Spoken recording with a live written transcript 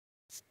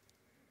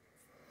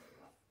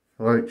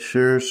Like,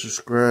 share,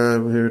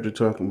 subscribe. Here to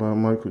talk about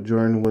Michael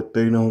Jordan, what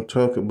they don't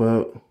talk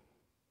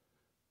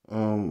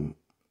um,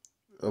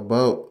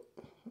 about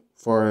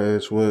far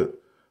as what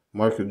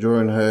Michael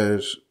Jordan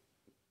has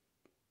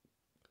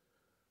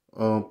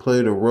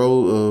played a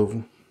role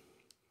of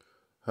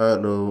how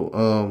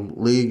the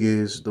league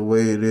is the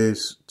way it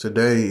is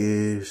today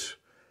is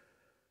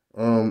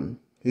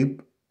he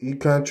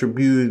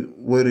contributed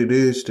what it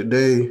is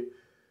today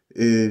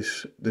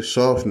is the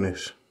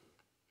softness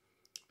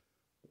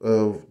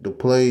of the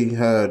play,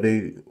 how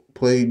they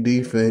play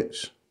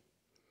defense.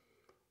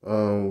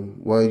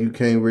 Why you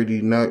can't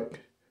really knock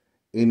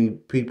any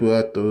people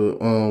out the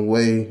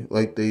way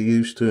like they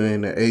used to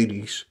in the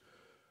 80s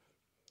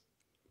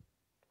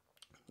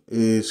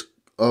is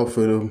off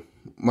of the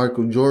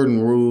Michael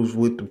Jordan rules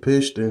with the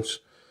Pistons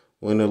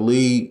when the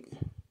league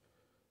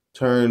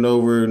turned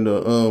over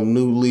the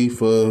new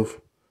leaf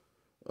of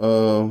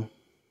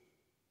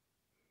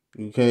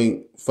you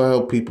can't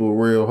foul people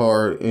real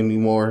hard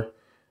anymore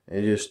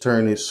and just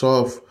turn it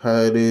soft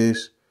how it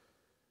is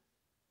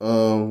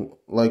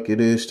like it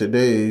is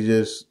today. It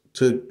just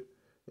took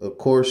a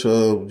course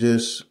of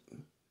just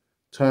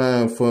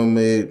time from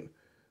it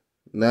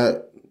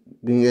not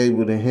being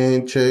able to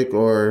hand check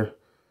or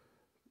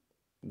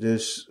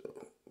just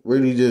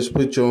really just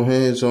put your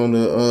hands on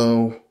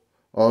the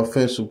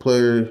offensive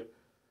player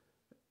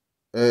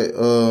at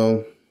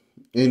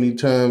any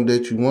time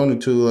that you wanted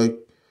to, like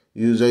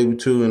you was able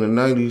to in the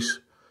 90s.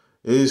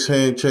 It was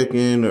hand checking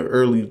in the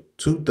early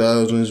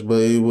 2000s,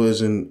 but it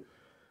wasn't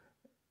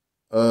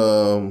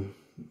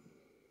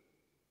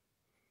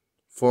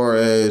far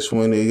as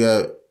when they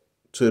got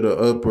to the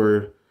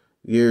upper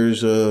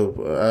years of,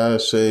 I'd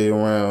say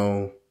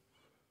around,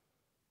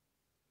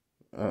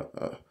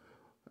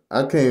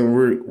 I can't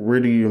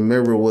really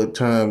remember what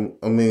time,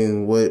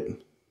 what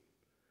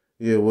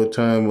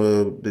time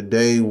of the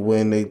day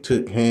when they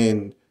took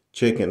hand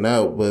checking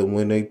out, but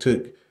when they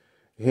took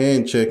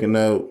hand checking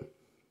out,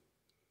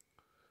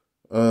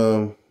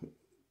 the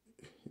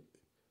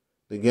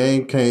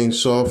game came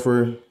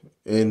softer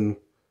and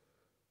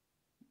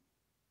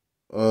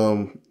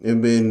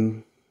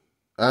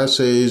I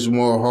say it's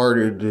more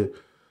harder to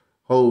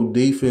hold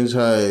defense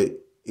how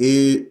it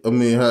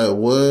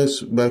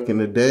was back in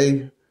the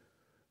day,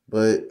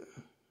 but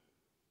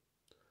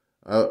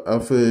I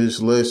feel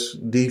it's less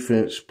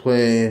defense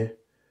played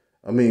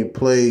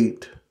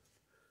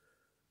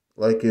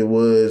like it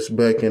was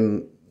back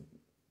in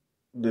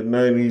the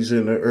 90s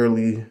and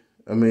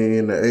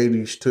in the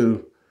 80s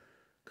too.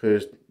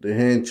 Because the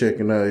hand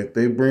checking out, if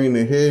they bring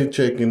the hand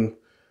checking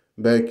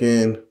back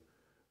in,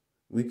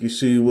 we can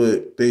see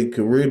what they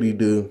could really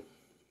do.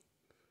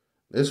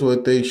 That's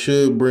what they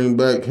should bring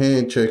back,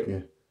 hand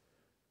checking.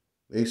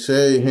 They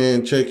say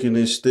hand checking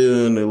is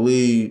still in the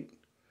league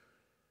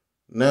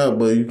now,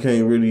 but you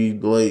can't really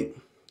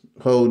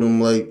hold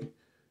them like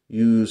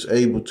you was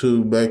able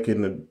to back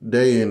in the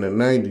day in the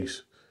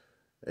 90s.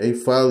 They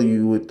follow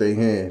you with their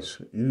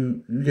hands.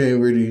 You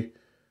can't really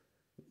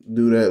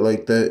do that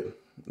like that.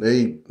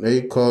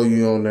 They call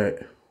you on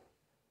that.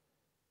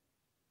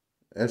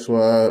 That's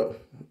why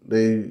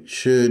they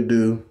should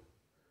do,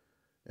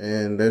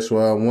 and that's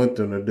what I want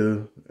them to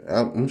do.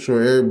 I'm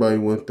sure everybody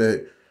want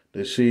that,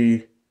 to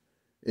see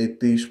if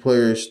these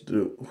players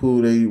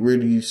who they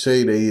really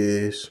say they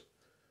is.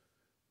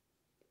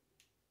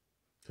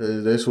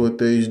 Because that's what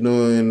they was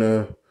doing in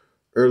the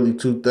early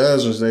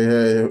 2000s. They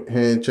had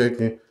hand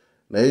checking.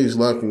 They was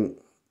locking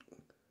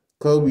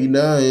Kobe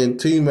down and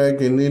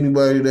T-Mac and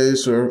anybody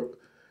that's a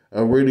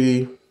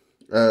really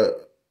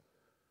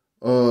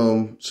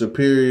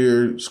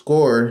superior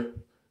score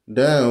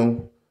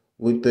down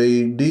with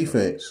their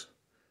defense.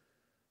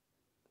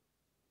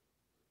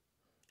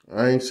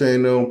 I ain't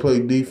saying they don't play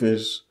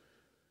defense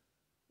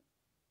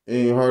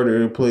any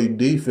harder to play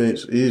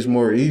defense. It is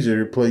more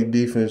easier to play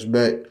defense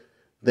back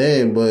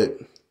then, but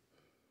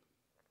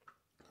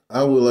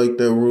I would like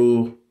that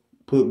rule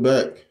put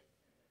back.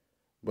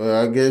 But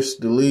I guess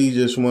the league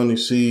just want to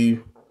see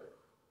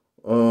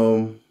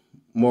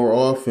more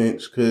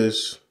offense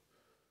because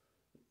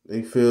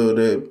they feel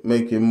that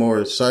make it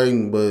more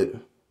exciting. But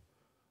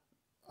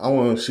I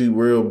want to see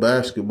real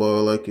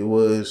basketball like it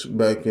was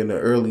back in the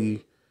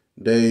early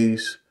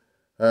days,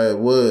 how it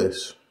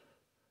was.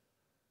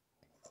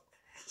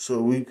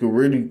 So we could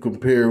really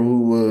compare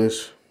who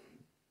was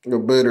the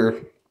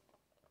better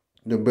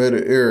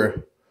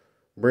era.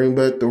 Bring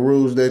back the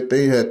rules that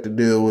they had to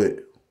deal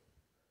with.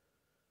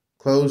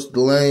 Close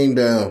the lane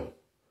down.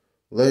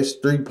 Less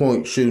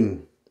 3-point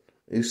shooting.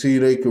 You see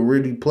they could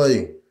really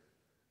play.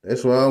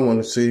 That's what I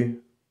want to see.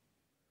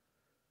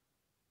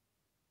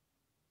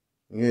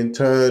 Getting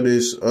tired of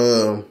this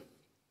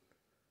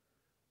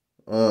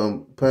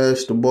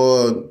pass the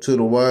ball to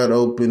the wide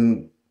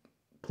open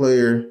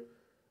player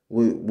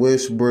with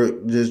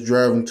Westbrook just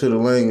driving to the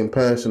lane and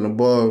passing the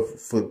ball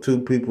for two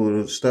people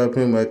to stop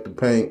him at the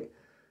paint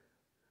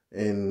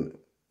and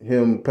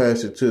him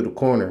pass it to the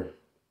corner.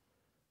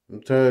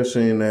 I'm tired of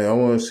seeing that. I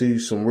want to see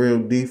some real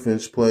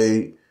defense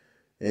played,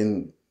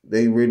 and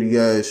they really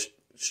got to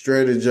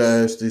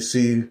strategize to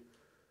see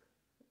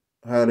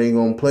how they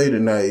gonna play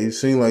tonight. It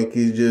seemed like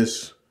it's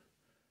just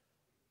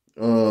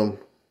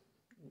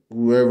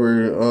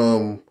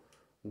whoever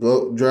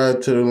go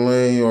drive to the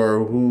lane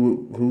or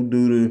who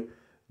do the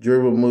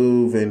dribble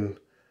move and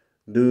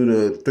do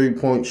the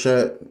 3-point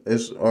shot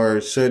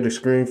or set the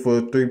screen for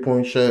a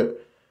 3-point shot.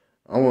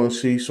 I want to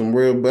see some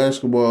real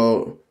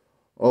basketball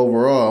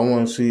overall. I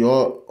want to see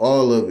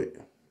all of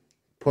it.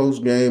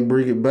 Post game,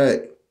 bring it back.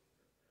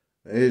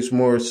 It's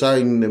more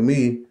exciting to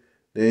me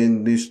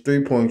than this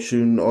 3-point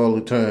shooting all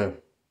the time.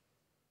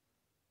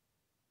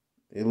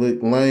 It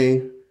look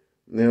lame.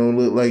 They don't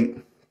look like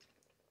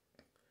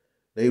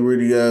they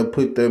really gotta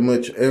put that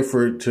much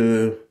effort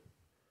to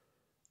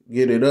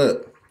get it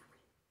up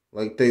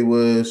like they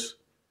was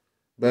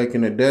back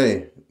in the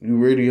day. You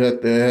really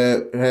have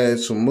to have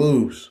some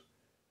moves.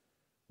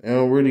 They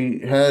don't really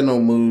have no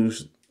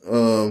moves.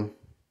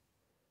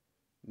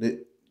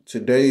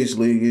 Today's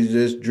league is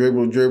just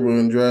dribble,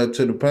 and drive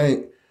to the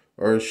paint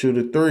or shoot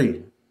a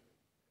 3.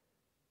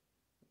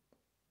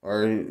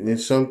 Or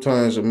it's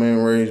sometimes a man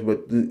range,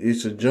 but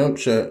it's a jump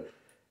shot.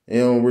 They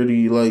don't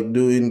really like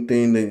do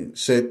anything to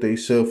set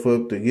themselves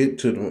up to get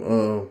to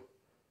the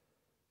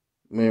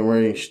man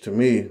range to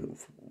me.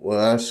 What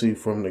I see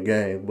from the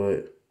game,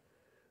 but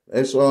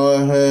that's all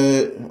I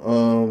had.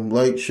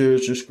 Like, share,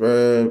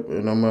 subscribe,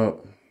 and I'm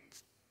out.